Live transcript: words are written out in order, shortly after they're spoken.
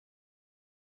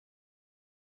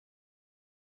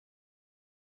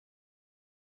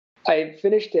I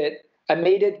finished it. I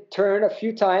made it turn a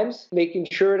few times, making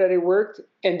sure that it worked.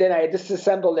 And then I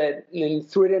disassembled it and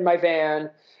threw it in my van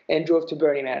and drove to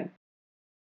Burning Man.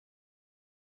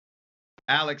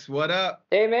 Alex, what up?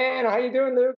 Hey, man. How you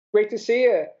doing, Luke? Great to see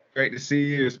you. Great to see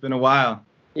you. It's been a while.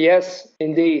 Yes,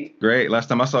 indeed. Great. Last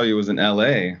time I saw you was in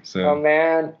LA. Oh,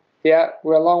 man. Yeah,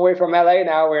 we're a long way from LA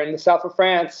now. We're in the south of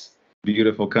France.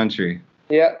 Beautiful country.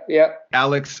 Yeah.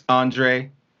 Alex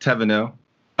Andre Thévenot,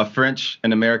 a French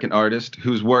and American artist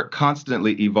whose work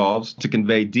constantly evolves to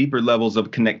convey deeper levels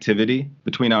of connectivity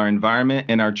between our environment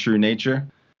and our true nature.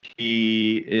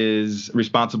 He is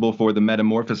responsible for the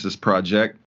Metamorphosis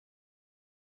Project,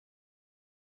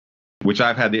 which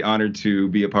I've had the honor to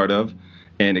be a part of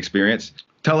and experience.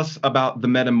 Tell us about the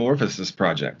Metamorphosis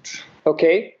Project.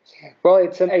 Okay. Well,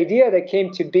 it's an idea that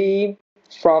came to be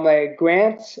from a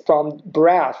grant from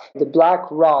BRAF, the Black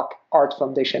Rock Art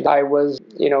Foundation. I was,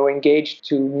 engaged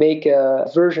to make a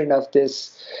version of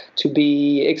this to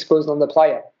be exposed on the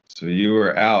playa. So you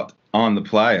were out on the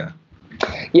playa.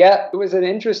 Yeah, it was an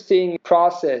interesting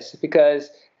process because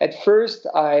at first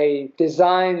I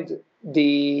designed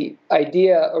the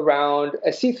idea around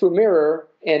a see-through mirror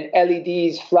and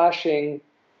LEDs flashing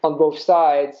on both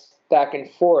sides back and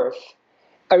forth.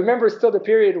 I remember still the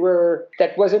period where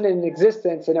that wasn't in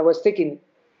existence, and I was thinking,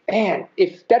 man,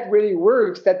 if that really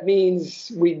works, that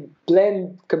means we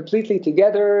blend completely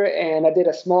together. And I did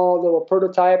a small little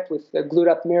prototype with a glued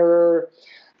up mirror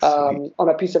on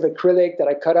a piece of acrylic that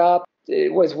I cut up.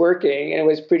 It was working, and it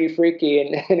was pretty freaky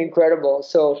and incredible.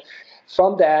 So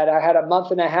from that, I had a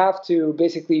month and a half to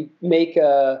basically make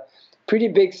a pretty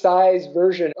big size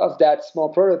version of that small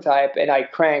prototype, and I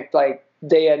cranked like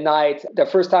day and night. The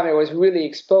first time it was really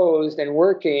exposed and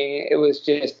working, it was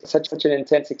just such an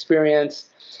intense experience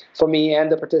for me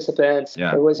and the participants.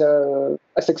 Yeah. It was a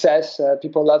success.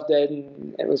 People loved it,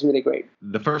 and it was really great.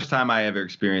 The first time I ever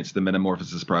experienced the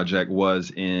Metamorphosis Project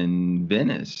was in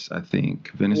Venice, I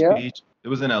think. Venice Beach. It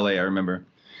was in LA, I remember.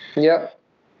 Yeah.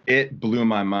 It blew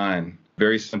my mind.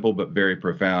 Very simple, but very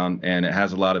profound. And it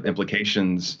has a lot of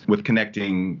implications with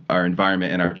connecting our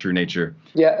environment and our true nature.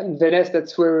 Yeah, in Venice,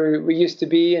 that's where we used to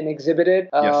be and exhibited.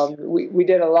 Yes. We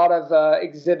did a lot of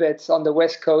exhibits on the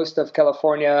west coast of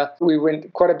California. We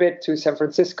went quite a bit to San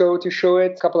Francisco to show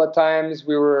it. A couple of times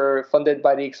we were funded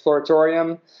by the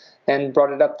Exploratorium and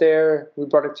brought it up there. We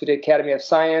brought it to the Academy of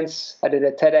Science. I did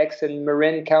a TEDx in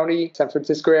Marin County, San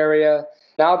Francisco area.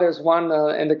 Now there's one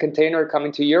in the container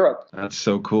coming to Europe. That's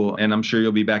so cool. And I'm sure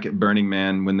you'll be back at Burning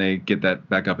Man when they get that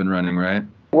back up and running, right?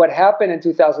 What happened in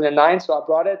 2009, so I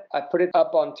brought it, I put it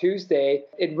up on Tuesday.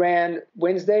 It ran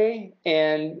Wednesday,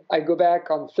 and I go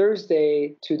back on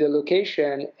Thursday to the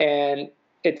location, and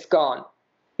it's gone.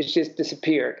 It's just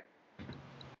disappeared.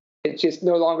 It's just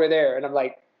no longer there. And I'm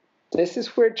like, this is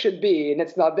where it should be, and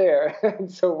it's not there.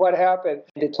 And so what happened?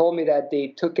 They told me that they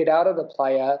took it out of the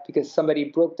playa because somebody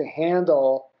broke the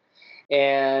handle,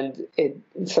 and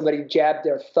somebody jabbed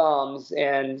their thumbs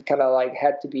and kind of like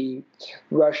had to be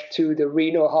rushed to the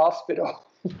Reno hospital.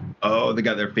 Oh, they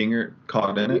got their finger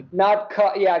caught in it? Not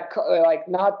cut, yeah, like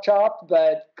not chopped,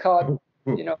 but cut,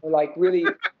 like really,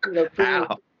 pretty,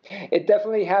 it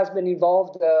definitely has been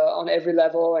involved on every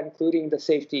level, including the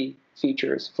safety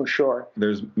features for sure.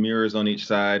 There's mirrors on each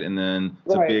side, and then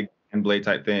it's a big hand blade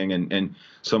type thing, and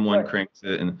someone cranks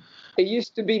it. And it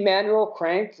used to be manual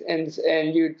cranked, and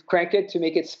you'd crank it to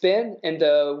make it spin, and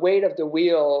the weight of the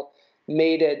wheel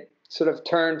made it sort of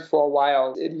turn for a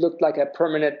while. It looked like a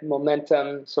permanent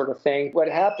momentum sort of thing. What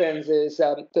happens is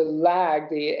the lag,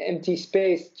 the empty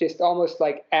space, just almost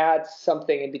like adds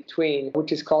something in between,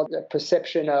 which is called a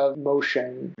perception of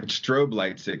motion. It strobe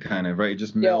lights it kind of, right? It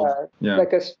just melds. Yeah,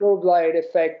 like a strobe light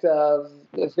effect of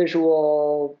the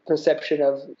visual perception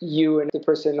of you and the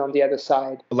person on the other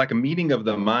side. Like a meeting of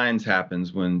the minds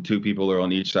happens when two people are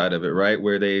on each side of it, right?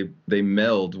 Where they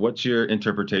meld. What's your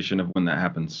interpretation of when that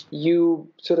happens? You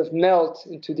sort of melt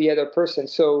into the other person.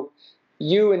 So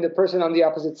you and the person on the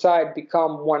opposite side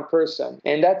become one person.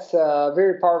 And that's a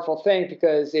very powerful thing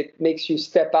because it makes you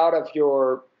step out of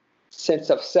your sense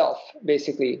of self,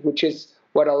 basically, which is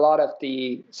what a lot of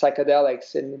the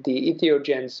psychedelics and the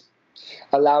entheogens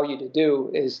allow you to do,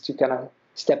 is to kind of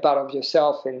step out of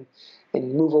yourself and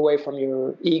move away from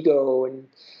your ego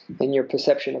and your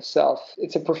perception of self.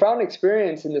 It's a profound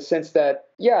experience in the sense that,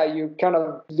 you're kind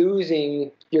of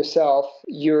losing yourself.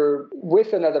 You're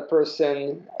with another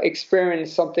person,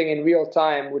 experience something in real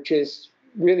time, which is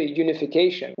really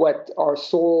unification, what our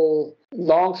soul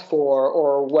longs for,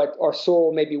 or what our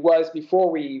soul maybe was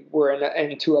before we were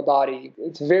into a body.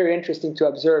 It's very interesting to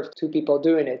observe two people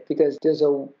doing it, because there's a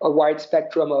wide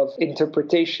spectrum of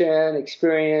interpretation,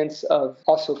 experience, of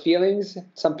also feelings.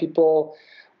 Some people,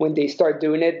 when they start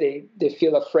doing it, they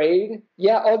feel afraid.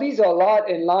 Yeah, all these are a lot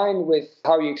in line with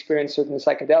how you experience certain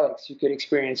psychedelics. You could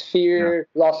experience fear,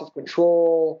 loss of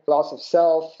control, loss of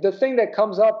self. The thing that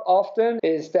comes up often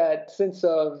is that sense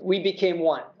of we became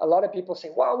one. A lot of people say,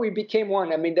 wow, we became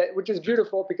one. I mean, which is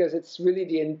beautiful, because it's really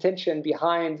the intention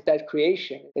behind that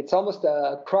creation. It's almost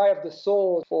a cry of the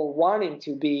soul for wanting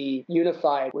to be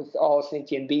unified with all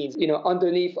sentient beings.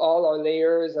 Underneath all our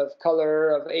layers of color,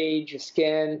 of age,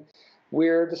 skin,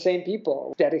 we're the same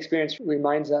people. That experience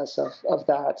reminds us of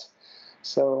that.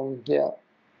 So, yeah.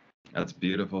 That's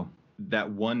beautiful.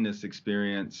 That oneness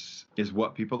experience is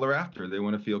what people are after. They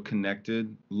want to feel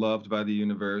connected, loved by the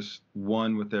universe,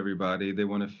 one with everybody. They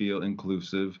want to feel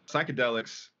inclusive.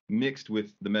 Psychedelics mixed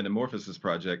with the Metamorphosis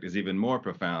Project is even more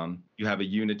profound. You have a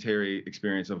unitary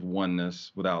experience of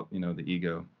oneness without, the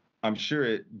ego. I'm sure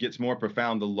it gets more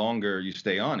profound the longer you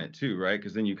stay on it too, right?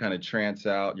 Because then you kind of trance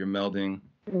out, you're melding.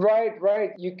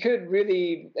 Right. You could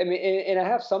really, and I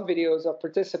have some videos of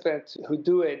participants who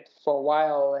do it for a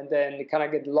while and then they kind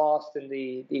of get lost in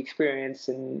the experience,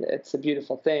 and it's a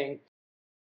beautiful thing.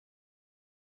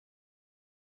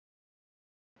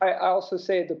 I also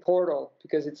say the portal,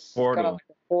 because it's kind of like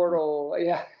a portal.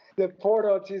 Yeah. The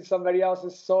portal to somebody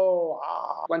else's soul.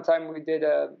 One time we did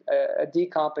a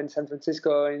decomp in San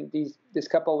Francisco, and this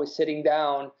couple was sitting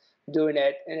down doing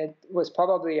it, and it was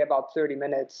probably about 30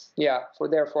 minutes. Yeah, for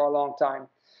a long time.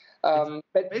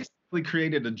 But basically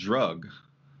created a drug.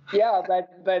 Yeah,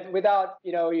 but without,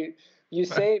 you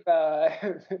save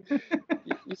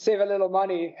you save a little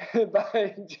money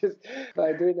by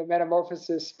doing the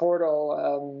Metamorphosis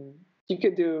Portal. You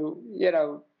could do,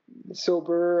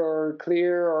 sober or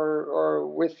clear or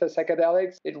with the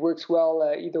psychedelics. It works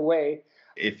well either way.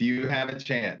 If you have a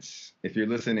chance, if you're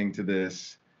listening to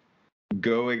this,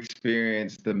 go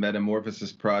experience the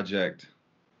Metamorphosis Project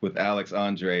with Alex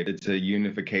Andre. It's a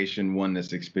unification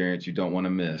oneness experience you don't want to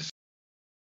miss.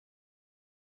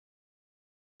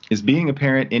 Is being a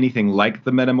parent anything like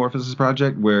the Metamorphosis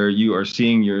Project, where you are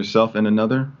seeing yourself in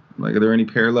another? Like, are there any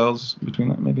parallels between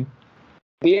that, maybe?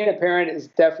 Being a parent is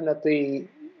definitely,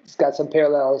 it's got some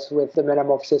parallels with the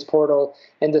Metamorphosis Portal,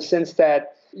 in the sense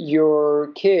that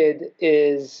your kid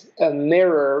is a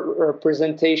mirror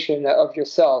representation of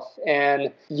yourself,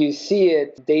 and you see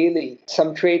it daily.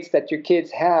 Some traits that your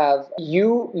kids have,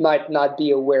 you might not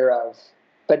be aware of.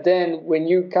 But then when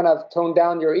you kind of tone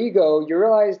down your ego, you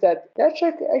realize that that's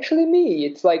actually me.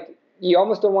 It's like you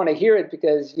almost don't want to hear it,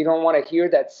 because you don't want to hear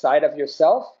that side of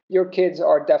yourself. Your kids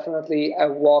are definitely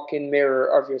a walk-in mirror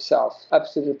of yourself.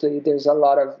 Absolutely. There's a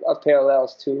lot of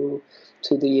parallels to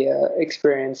the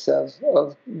experience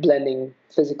of blending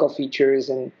physical features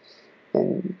and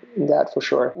that, for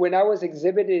sure. When I was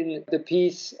exhibiting the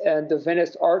piece at the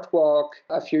Venice Art Walk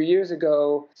a few years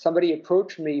ago, somebody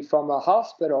approached me from a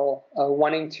hospital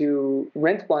wanting to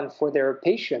rent one for their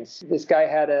patients. This guy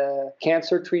had a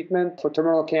cancer treatment for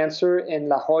terminal cancer in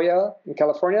La Jolla, in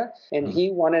California, and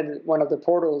he wanted one of the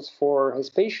portals for his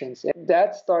patients. And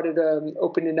that started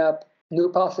opening up new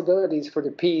possibilities for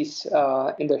the piece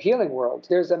in the healing world.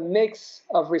 There's a mix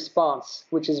of response,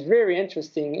 which is very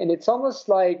interesting. And it's almost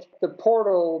like the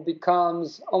portal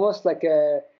becomes almost like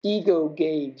a ego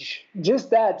gauge. Just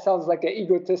that sounds like an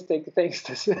egotistic thing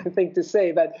to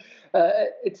say, but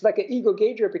it's like an ego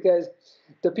gauger, because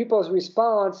the people's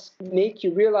response make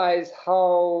you realize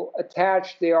how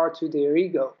attached they are to their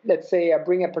ego. Let's say I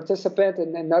bring a participant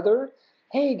and another,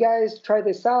 hey guys, try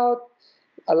this out.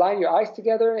 Align your eyes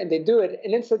together, and they do it,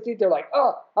 and instantly they're like,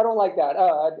 oh, I don't like that,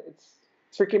 it's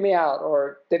freaking me out,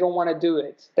 or they don't want to do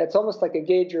it. That's almost like a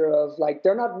gauger of, like,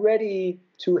 they're not ready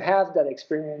to have that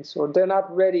experience, or they're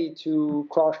not ready to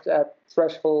cross that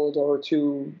threshold, or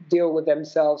to deal with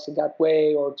themselves in that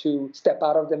way, or to step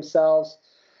out of themselves.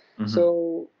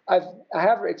 So I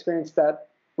have experienced that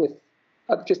with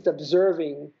just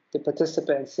observing the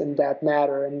participants in that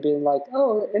matter, and being like,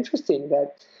 oh, interesting,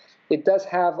 that it does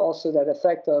have also that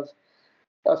effect of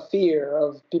fear,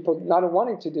 of people not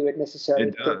wanting to do it necessarily.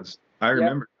 It does. I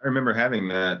remember having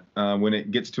that when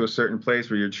it gets to a certain place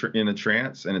where you're in a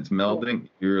trance and it's melding.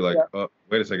 You're like, oh,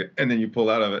 wait a second, and then you pull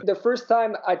out of it. The first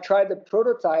time I tried the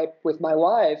prototype with my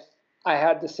wife, I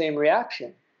had the same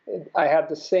reaction. I had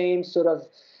the same sort of,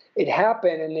 it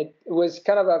happened, and it was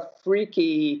kind of a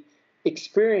freaky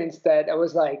experience that I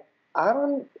was like,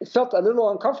 it felt a little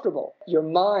uncomfortable. Your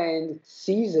mind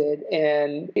sees it,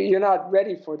 and you're not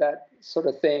ready for that sort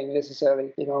of thing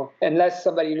necessarily, unless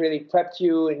somebody really prepped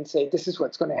you and say, this is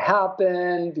what's going to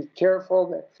happen, be careful.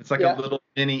 But, it's like a little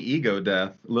mini ego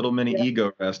death, a little mini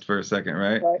ego rest for a second,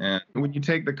 right? And when you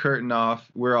take the curtain off,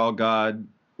 we're all God.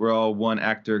 We're all one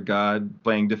actor, God,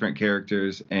 playing different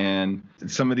characters. And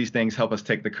some of these things help us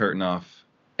take the curtain off.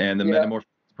 And the Metamorphosis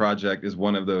Project is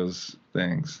one of those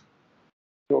things.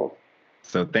 Cool.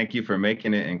 So thank you for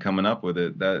making it and coming up with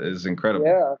it. That is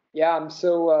incredible. Yeah. I'm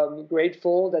so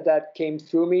grateful that came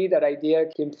through me, that idea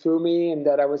came through me, and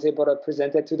that I was able to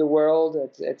present it to the world.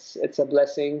 It's a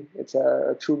blessing. It's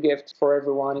a true gift for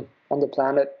everyone on the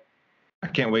planet. I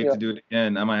can't wait to do it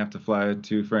again. I might have to fly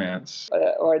to France.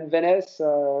 Or in Venice,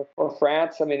 or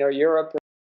France, or Europe.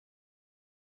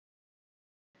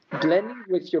 Blending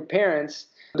with your parents,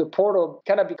 the portal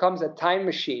kind of becomes a time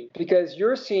machine because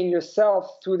you're seeing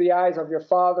yourself through the eyes of your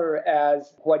father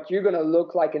as what you're going to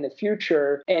look like in the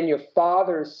future, and your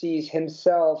father sees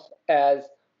himself as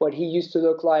what he used to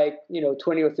look like,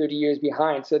 20 or 30 years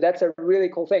behind. So that's a really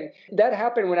cool thing. That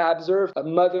happened when I observed a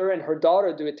mother and her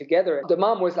daughter do it together. The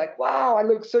mom was like, wow, I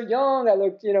look so young. I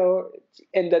look,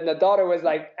 and then the daughter was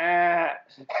like, ah.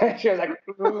 She was like,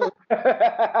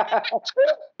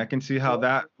 I can see how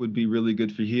that would be really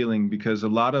good for healing because a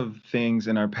lot of things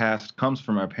in our past comes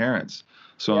from our parents.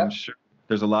 So I'm sure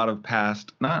there's a lot of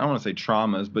past, I don't want to say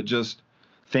traumas, but just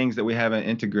things that we haven't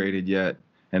integrated yet.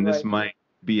 And this might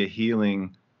be a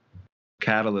healing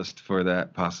catalyst for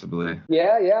that, possibly.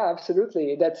 Yeah,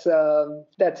 absolutely. That's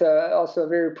also a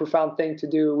very profound thing to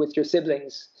do with your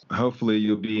siblings. Hopefully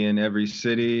you'll be in every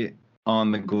city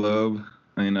on the globe,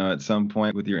 at some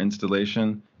point with your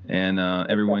installation, and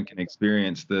everyone can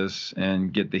experience this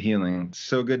and get the healing.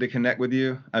 So good to connect with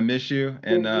you. I miss you,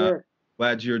 and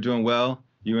glad you're doing well.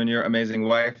 You and your amazing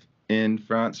wife in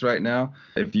France right now.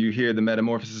 If you hear the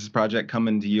Metamorphosis Project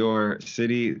coming to your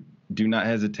city, do not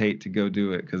hesitate to go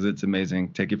do it because it's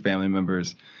amazing. Take your family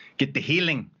members, get the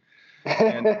healing.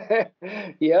 And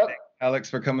Alex,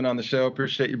 for coming on the show.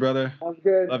 Appreciate you, brother. Sounds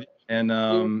good. Love you.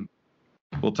 And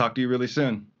we'll talk to you really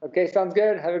soon. Okay, sounds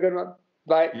good. Have a good one.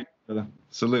 Bye.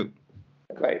 Salute.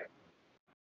 Bye.